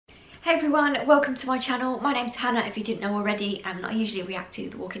Hey everyone, welcome to my channel. My name's Hannah, if you didn't know already, and I usually react to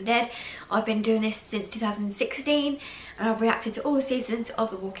The Walking Dead. I've been doing this since 2016 and I've reacted to all the seasons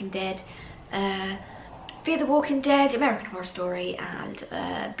of The Walking Dead. Fear the Walking Dead, American Horror Story, and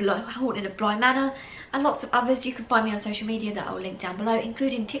Haunted of Bly Manor, and lots of others. You can find me on social media that I'll link down below,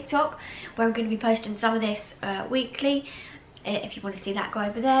 including TikTok, where I'm going to be posting some of this weekly. If you want to see that, go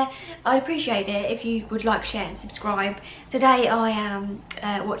over there. I'd appreciate it if you would like, share and subscribe. Today I am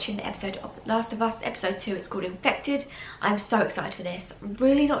watching the episode of The Last of Us, episode 2. It's called Infected. I'm so excited for this. I'm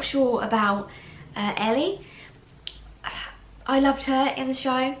really not sure about Ellie. I loved her in the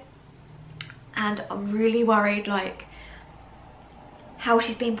show and I'm really worried like how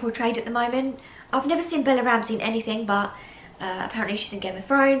she's being portrayed at the moment. I've never seen Bella Ramsey in anything, but apparently she's in Game of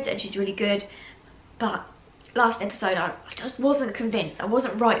Thrones and she's really good. But last episode I just wasn't convinced. I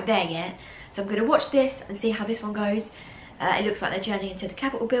wasn't right there yet. So I'm going to watch this and see how this one goes. It looks like they're journeying into the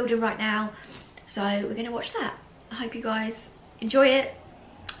Capitol building right now. So we're going to watch that. I hope you guys enjoy it.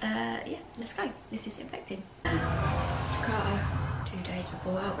 Yeah, let's go. This is Infected. Carter, 2 days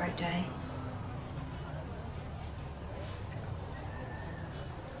before Outbreak Day.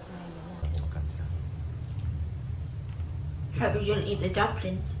 Hope you didn't eat the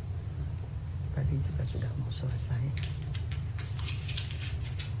dumplings. Tadi juga sudah mau selesai.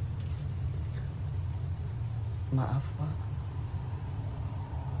 Maaf, Pak.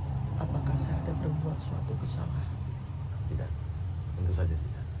 Apakah saya ada berbuat suatu kesalahan? Tidak, tentu saja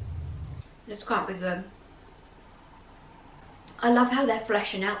tidak. Just can't be good. I love how they're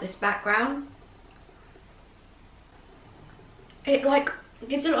fleshing out this background. It like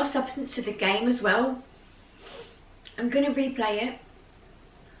gives a lot of substance to the game as well. I'm gonna replay it.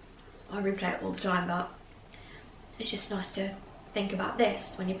 I replay it all the time, but it's just nice to think about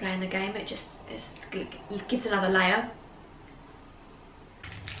this when you're playing the game. It gives another layer.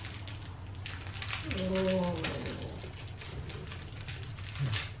 Oh.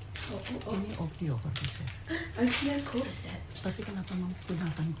 Ini opiocordyceps. Opiocordyceps. Tapi kenapa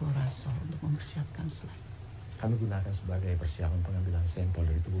menggunakan chlorasol untuk mempersiapkan slide? Kami gunakan sebagai persiapan pengambilan sampel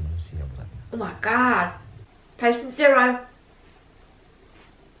dari tubuh manusia, Bu Ratna. Oh my god. Patient 0.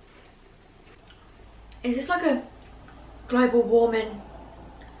 Is this like a global warming?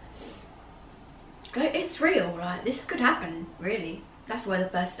 It's real, right? This could happen, really. That's why the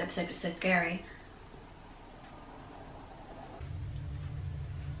first episode was so scary.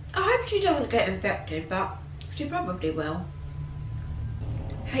 I hope she doesn't get infected, but she probably will.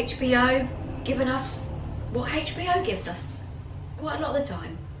 HBO giving us what HBO gives us quite a lot of the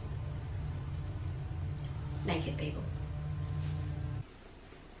time. Naked people.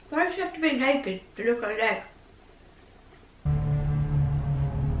 Why does she have to be naked to look at her leg?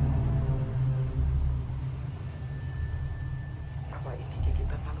 Apa ini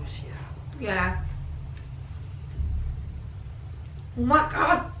gigitan manusia? Yeah. Oh my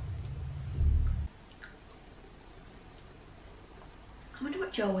god! I wonder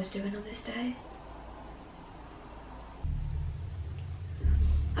what Joel was doing on this day.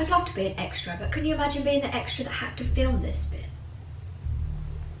 I'd love to be an extra, but can you imagine being the extra that had to film this bit?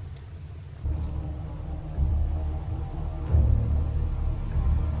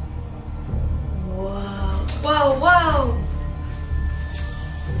 Whoa, whoa!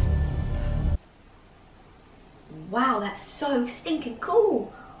 Wow, that's so stinking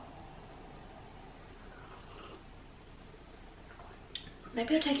cool.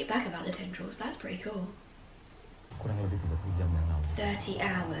 Maybe I'll take it back about the tendrils. That's pretty cool. Kurang lebih 30 jam yang lalu. 30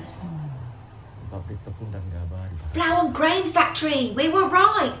 hours. Di pabrik tepung dan gabah di Barat. Flour and grain factory. We were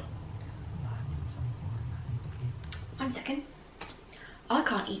right. 1 second. I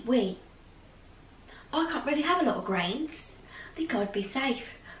can't eat wheat. I can't really have a lot of grains. I think I'd be safe.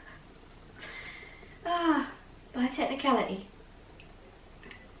 By technicality.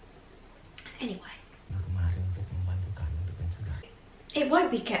 Anyway. It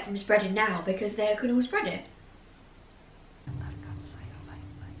won't be kept from spreading now because they're going to spread it.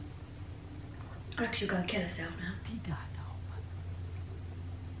 I reckon she'll go and kill herself now. Tidak ada obat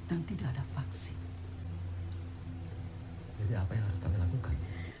dan tidak ada vaksin. Jadi apa yang harus kami lakukan?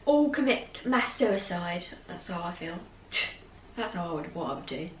 All commit mass suicide. That's how I feel. That's how what I would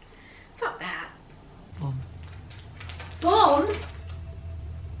do. Fuck that. Bom. Bomb?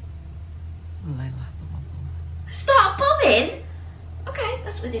 Mulailah bom. Start bombing? Okay,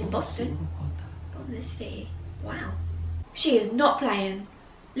 that's within Boston. Seluruh kota. Bomb this city. Wow. She is not playing.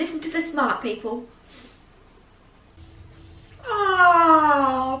 Listen to the smart people.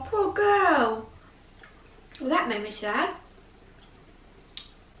 Oh, poor girl. Well, that made me sad.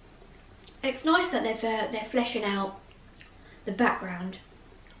 It's nice that they're fleshing out the background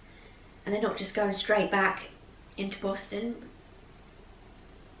and they're not just going straight back into Boston.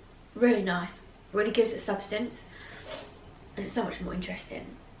 Really nice. Really gives it substance, and it's so much more interesting.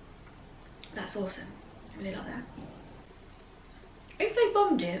 That's awesome. I really like that. If they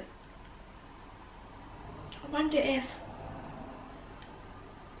bombed it, I wonder if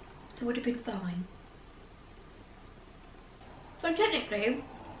it would have been fine. So technically,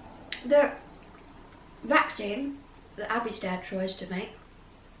 the vaccine that Abby's dad tries to make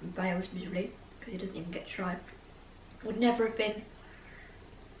and fails miserably because he doesn't even get to try, would never have been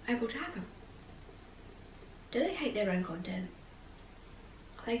able to happen. Do they hate their own content?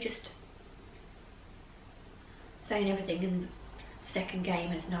 Are they just saying everything in the second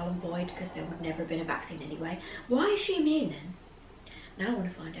game is null and void because there would never have been a vaccine anyway? Why is she immune then? Now I want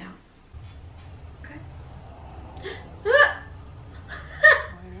to find out. Okay.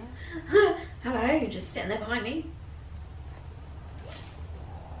 Hello, you're just sitting there behind me.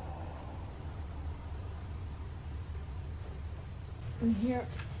 I'm here.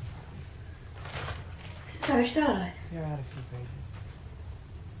 So, Starlight. You're out a few pages.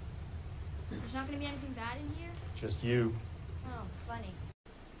 There's not gonna be anything bad in here? Just you. Oh, funny.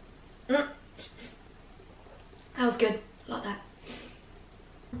 That was good. Like that.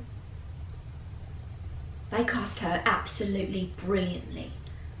 They cast her absolutely brilliantly.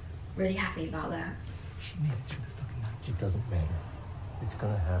 Really happy about that. She made it through the fucking night. It doesn't matter. It's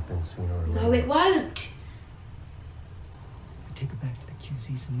gonna happen sooner or later. No, it won't. I take her back to the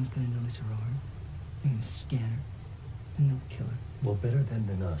QC, someone's gonna notice her arm. They're gonna scan her. And they'll kill her. Well, better them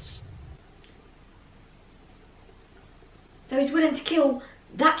than us. So he's willing to kill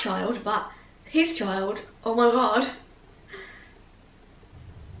that child, but his child, oh my god.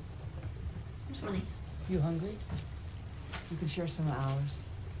 It's funny. You hungry? You can share some of ours.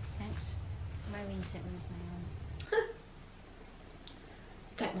 Thanks. Marlene sent me with my own.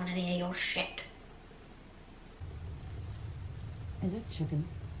 Don't want any of your shit. Is it chicken?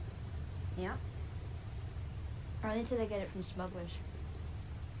 Yeah. Marlene said they get it from smugglers.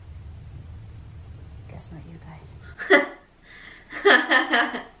 Guess not you guys.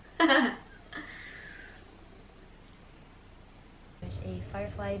 There's a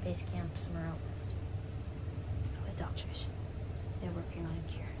Firefly base camp somewhere out west. With doctors. They're working on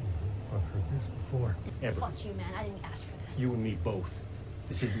a cure. I've heard this before. Ever. Fuck you, man. I didn't ask for this. You and me both.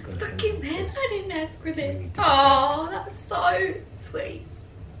 This isn't gonna end. Fuck you, man. like this. I didn't ask for We this. need to Oh, that's so sweet.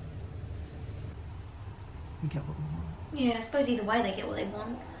 We get what we want. Yeah, I suppose either way they get what they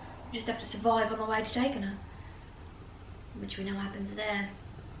want. We just have to survive on the way to taking her. Which we know happens there.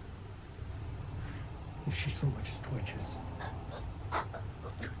 If she so much as twitches.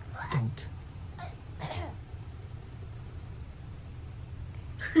 Don't.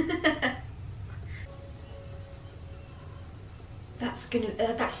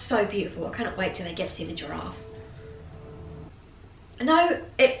 That's so beautiful. I cannot wait till they get to see the giraffes. I know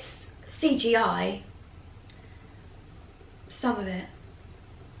it's CGI, some of it.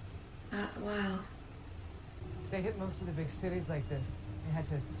 Wow. They hit most of the big cities like this. They had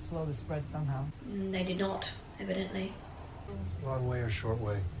to slow the spread somehow. They did not, evidently. Long way or short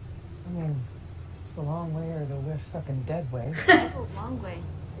way? I mean, it's the long way or the we're fucking dead way. I vote long way,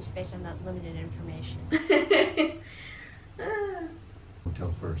 just based on that limited information.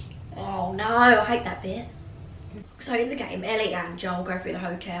 Hotel first. Oh no, I hate that bit. So in the game, Ellie and Joel go through the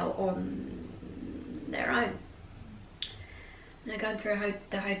hotel on their own. They're going through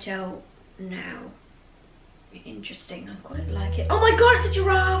the hotel now. Interesting, I quite like it. Oh my god, it's a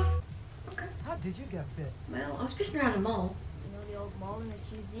giraffe! Okay. How did you get bit? Well, I was pissing around the mall. You know the old mall in the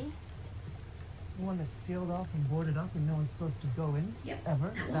QZ? The one that's sealed off and boarded up and no one's supposed to go in? Yep, Ever?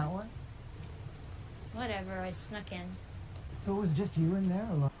 that one. That one? Whatever, I snuck in. So it was just you in there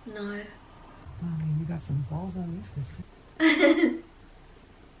alone? No. Well, I mean, you got some balls on you, sister.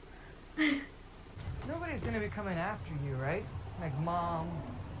 Nobody's gonna be coming after you, right? Like mom,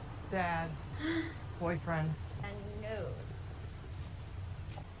 dad, boyfriend. And no.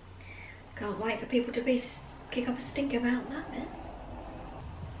 Can't wait for people to kick up a stink about that bit.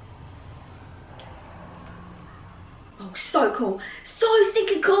 Oh, so cool. So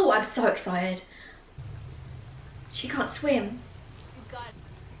stinking cool. I'm so excited. She can't swim. You got it.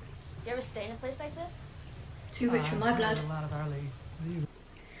 You ever stay in a place like this? Too rich for my blood. A lot of our league.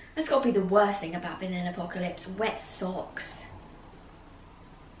 That's got to be the worst thing about being in an apocalypse. Wet socks.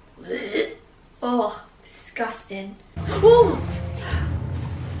 Ugh. Oh, disgusting. Ooh.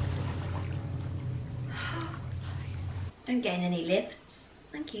 Don't get in any lifts.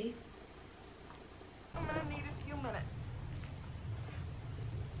 Thank you. I'm gonna need a few minutes.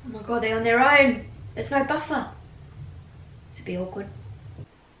 Oh my god, they're on their own. There's no buffer. This would be awkward.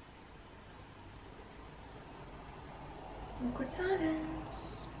 Awkward silence.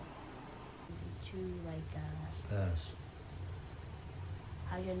 To like, Pass.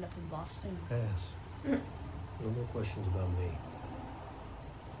 how you end up in Boston? Pass. Mm. No more questions about me.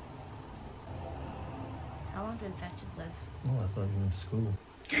 How long do infected live? Oh, I thought you went to school.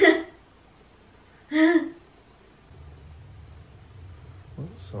 Well,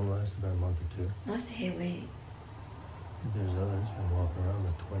 some last about a month or two. Nice to hear There's others been walking around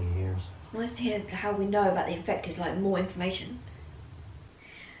for 20 years. it's nice to hear how we know about the infected, like more information.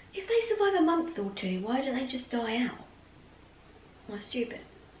 If they survive a month or two, why don't they just die out? Am I stupid?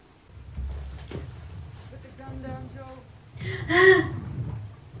 Put the gun down, Joe.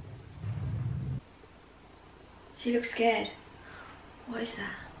 She looks scared. What is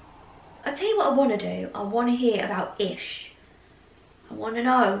that? I'll tell you what I want to do. I want to hear about Ish. I want to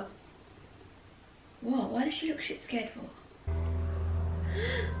know. What? Why does she look shit scared for?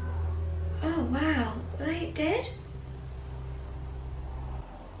 Oh wow. Are they dead?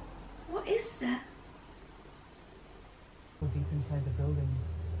 What is that? Deep inside the buildings.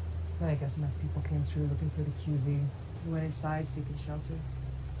 Then I guess enough people came through looking for the QZ. Who went inside seeking shelter.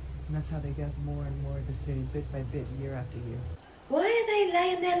 And that's how they get more and more of the city, bit by bit, year after year. Why are they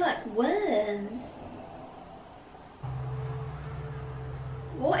laying there like worms?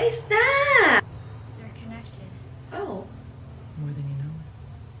 What is that? They're connected. Oh. More than you know.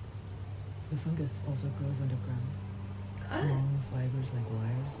 The fungus also grows underground. Oh. Long fibers like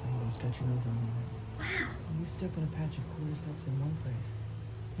wires, some of them stretching over a mile. Wow. You step on a patch of cordyceps in one place,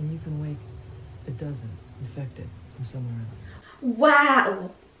 and you can wake a dozen infected from somewhere else.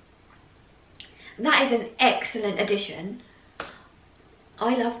 Wow. That is an excellent addition.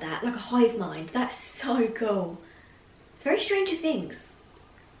 I love that, like a hive mind. That's so cool. It's very Stranger Things.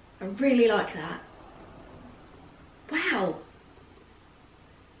 I really like that. Wow.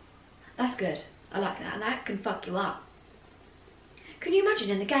 That's good. I like that, and that can fuck you up. Can you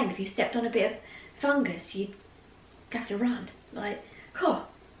imagine in the game if you stepped on a bit of fungus, you'd have to run. Like, oh,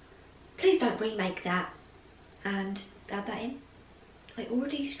 please don't remake that and add that in. I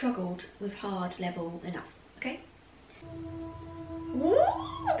already struggled with hard level enough, okay?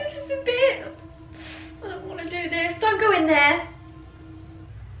 Ooh, this is a bit... I don't want to do this. Don't go in there.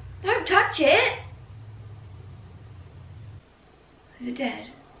 Don't touch it. Is it dead?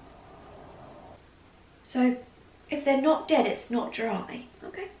 So, if they're not dead, it's not dry.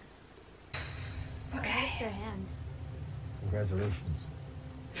 Okay. Where's Okay. their hand? Congratulations.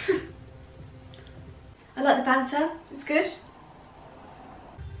 I like the banter. It's good.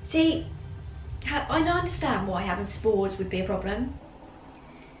 See, I understand why having spores would be a problem.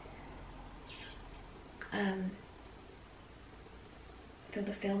 For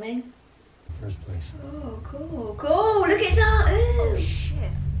the filming. First place. Oh, cool, cool. Look at that. Oh Ooh.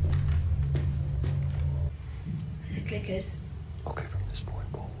 shit. The clickers. Okay, from this point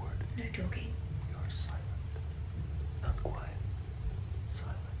forward, No talking. we are silent. Not quiet.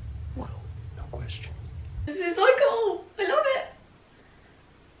 Silent. Well, no question. This is so cool. I love it.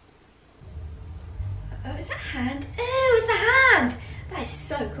 Oh, is that a hand? Oh, it's a hand. That is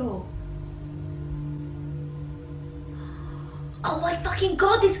so cool. Oh my fucking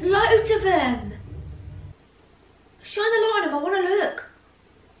god, there's loads of them. Shine the light on them, I want to look.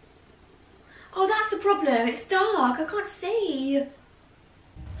 Oh, that's the problem. It's dark. I can't see.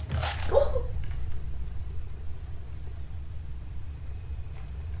 Oh.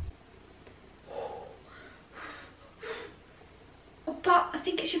 But I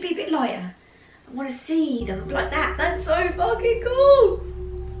think it should be a bit lighter. I want to see them like that. That's so fucking cool.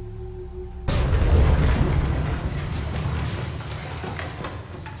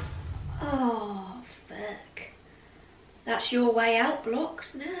 Oh, fuck. That's your way out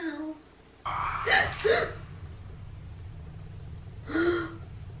blocked now.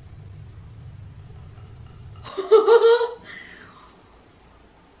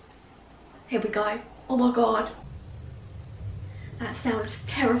 Here we go. Oh my god. That sound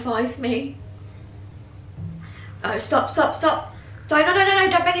terrifies me. Oh, stop, stop, stop. No, no, no, no, no,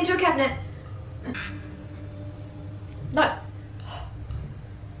 don't bang into a cabinet. No.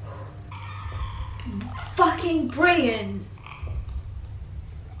 Fucking brilliant.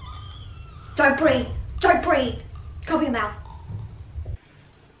 Don't breathe. Don't breathe. Cover your mouth.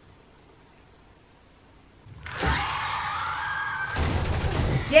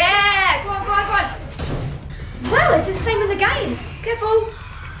 Yeah! Go on, go on, go on. Well, it's the same in the game. Careful.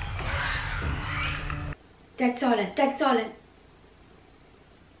 Dead silent, dead silent.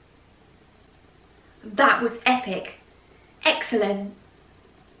 That was epic. Excellent.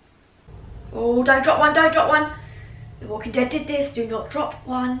 Oh, don't drop one, don't drop one. The Walking Dead did this. Do not drop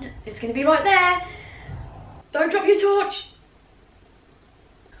one. It's going to be right there. Don't drop your torch.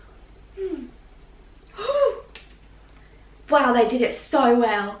 Wow, they did it so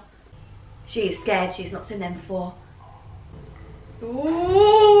well. She is scared. She's not seen them before.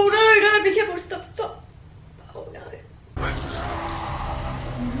 Oh, no, be careful. Stop. Oh, no.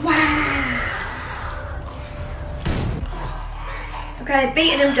 Wow. Okay,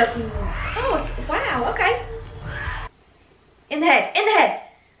 beating him doesn't... Oh, wow, okay. In the head.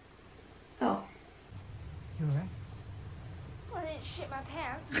 Oh. You alright? Well, I didn't shit my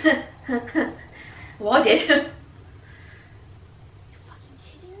pants. Well, I did. You fucking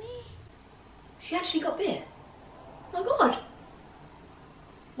kidding me? She actually got bit. Oh my god.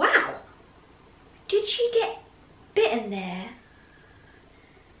 Wow. Did she get bitten there?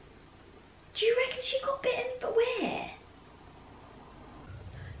 Do you reckon she got bitten? But where?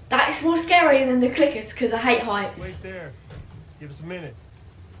 That is more scary than the clickers because I hate heights. Wait there. Give us a minute.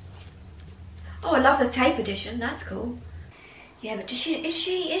 Oh, I love the tape edition. That's cool. Yeah, but is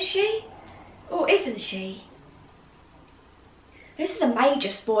she? Or isn't she? This is a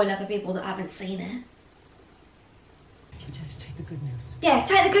major spoiler for people that haven't seen it. Can you just take the good news? Yeah,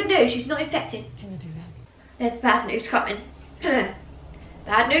 take the good news. She's not infected. Can you do that? There's bad news coming.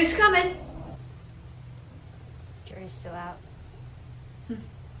 Bad news coming. Jury's still out. But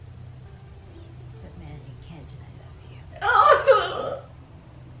man, you can't deny that view. Oh.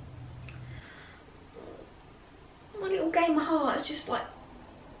 My little game of heart is just like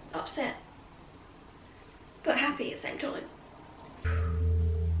upset. But happy at the same time.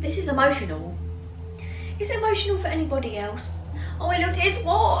 This is emotional. Is it emotional for anybody else? Oh, he looked at his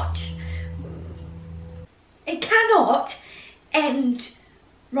watch. It cannot end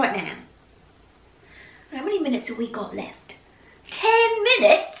right now. How many minutes have we got left? 10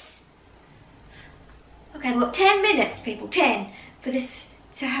 minutes? Okay, we've got 10 minutes, people. 10 for this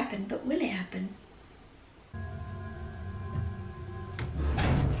to happen. But will it happen?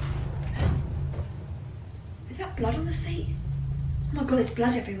 Is that blood on the seat? Oh my god, there's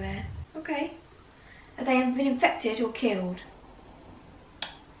blood everywhere. Okay. Have they been infected or killed?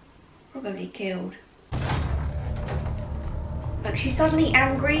 Probably killed. But she's suddenly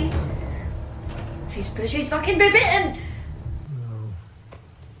angry. She's fucking been bitten. No.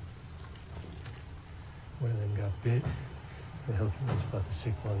 One of them got bit. The healthy ones fought the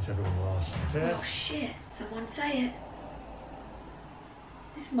sick ones everyone lost. Oh Tess? shit, someone say it.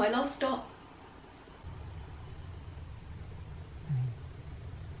 This is my last stop.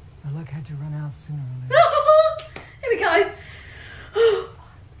 My luck had to run out sooner or later. Here we go.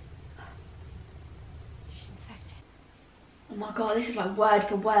 She's infected. Oh my god, this is like word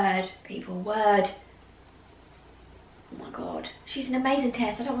for word, people. Word. Oh my god. She's an amazing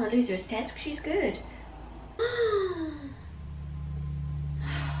Tess. I don't want to lose her as Tess because she's good.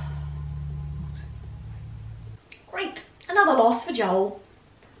 Great. Another loss for Joel.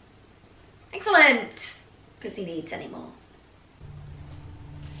 Excellent. Because he needs any more.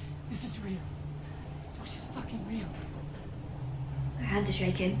 This is real. This is fucking real. Her hands are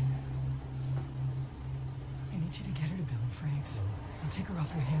shaking. I need you to get her to Bill and Frank's. I'll take her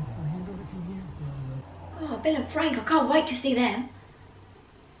off your hands. They'll handle it from here. Oh, Bill and Frank, I can't wait to see them.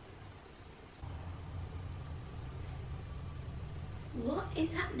 What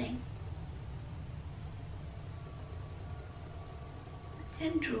is happening? The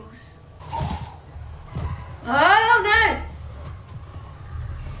tendrils. Oh no!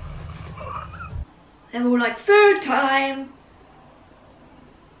 They're all like, food time!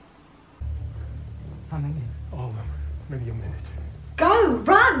 How many? All of them. Maybe a minute. Go,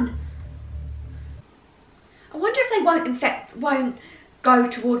 run! I wonder if they won't go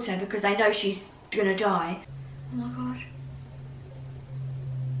towards her because they know she's gonna die. Oh my god.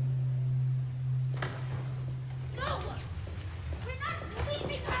 No! We're not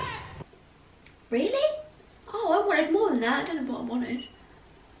leaving her! Really? Oh, I wanted more than that. I don't know what I wanted.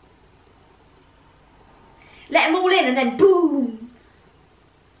 Let them all in and then boom!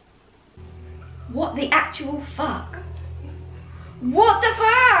 What the actual fuck? What the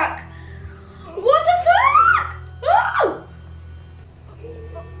fuck? What the fuck? Oh!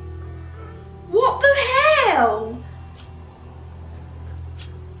 What the hell?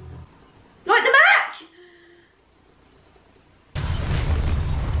 Like the match?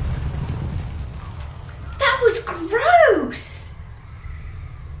 That was gross.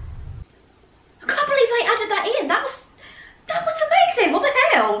 I can't believe they added that in. That was amazing. What the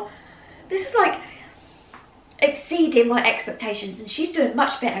hell? This is like exceeding my expectations, and she's doing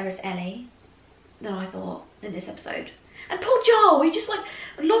much better as Ellie than I thought in this episode. And poor Joel, he just like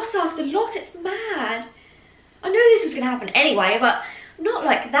loss after loss. It's mad. I knew this was going to happen anyway, but not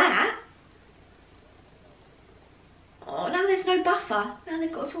like that. Oh, now there's no Buffy. tougher. Now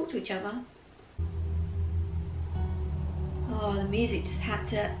they've got to talk to each other. Oh, the music just had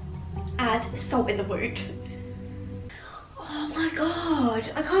to add salt in the wound. Oh my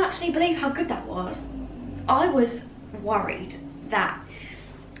god, I can't actually believe how good that was. I was worried that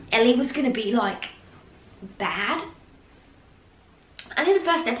Ellie was going to be like bad. And in the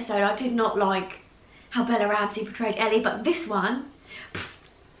first episode I did not like how Bella Ramsey portrayed Ellie, but this one, pff,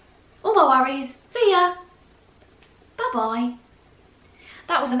 all my worries, see ya, bye bye.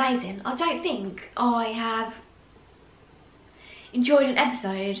 That was amazing. I don't think I have enjoyed an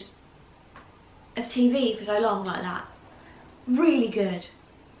episode of TV for so long like that. Really good.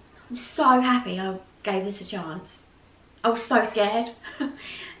 I'm so happy I gave this a chance. I was so scared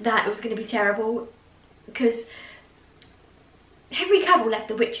that it was going to be terrible, because Henry Cavill left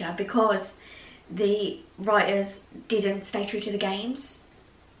The Witcher because the writers didn't stay true to the games.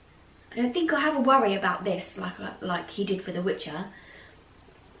 And I think I have a worry about this, like he did for The Witcher.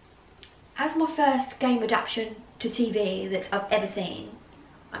 As my first game adaptation to TV that I've ever seen,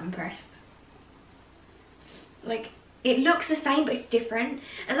 I'm impressed. Like, it looks the same but it's different.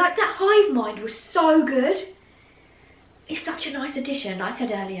 And like, that hive mind was so good. It's such a nice addition, like I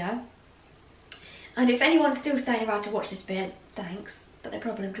said earlier. And if anyone's still staying around to watch this bit, thanks. But they're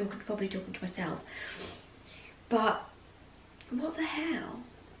probably talking to myself. But what the hell?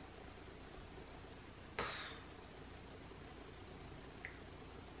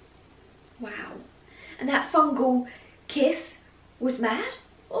 Wow. And that fungal kiss was mad?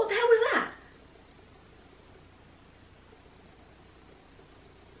 What the hell was that?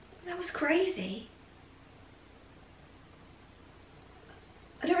 That was crazy.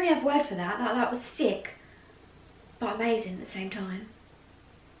 I don't really have words for that. That was sick, but amazing at the same time.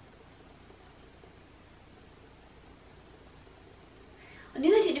 I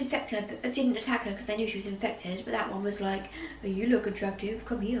knew they didn't infect her, but didn't attack her because they knew she was infected. But that one was like, "Oh, you look attractive.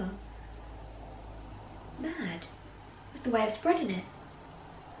 Come here." Mad. That's the way of spreading it.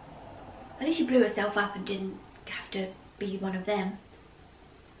 At least she blew herself up and didn't have to be one of them.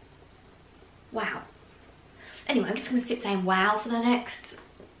 Wow. Anyway, I'm just going to sit saying wow for the next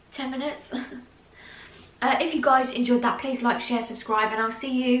 10 minutes. If you guys enjoyed that, please like, share, subscribe, and I'll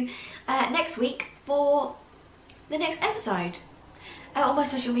see you next week for the next episode. All my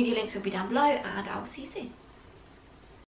social media links will be down below, and I will see you soon.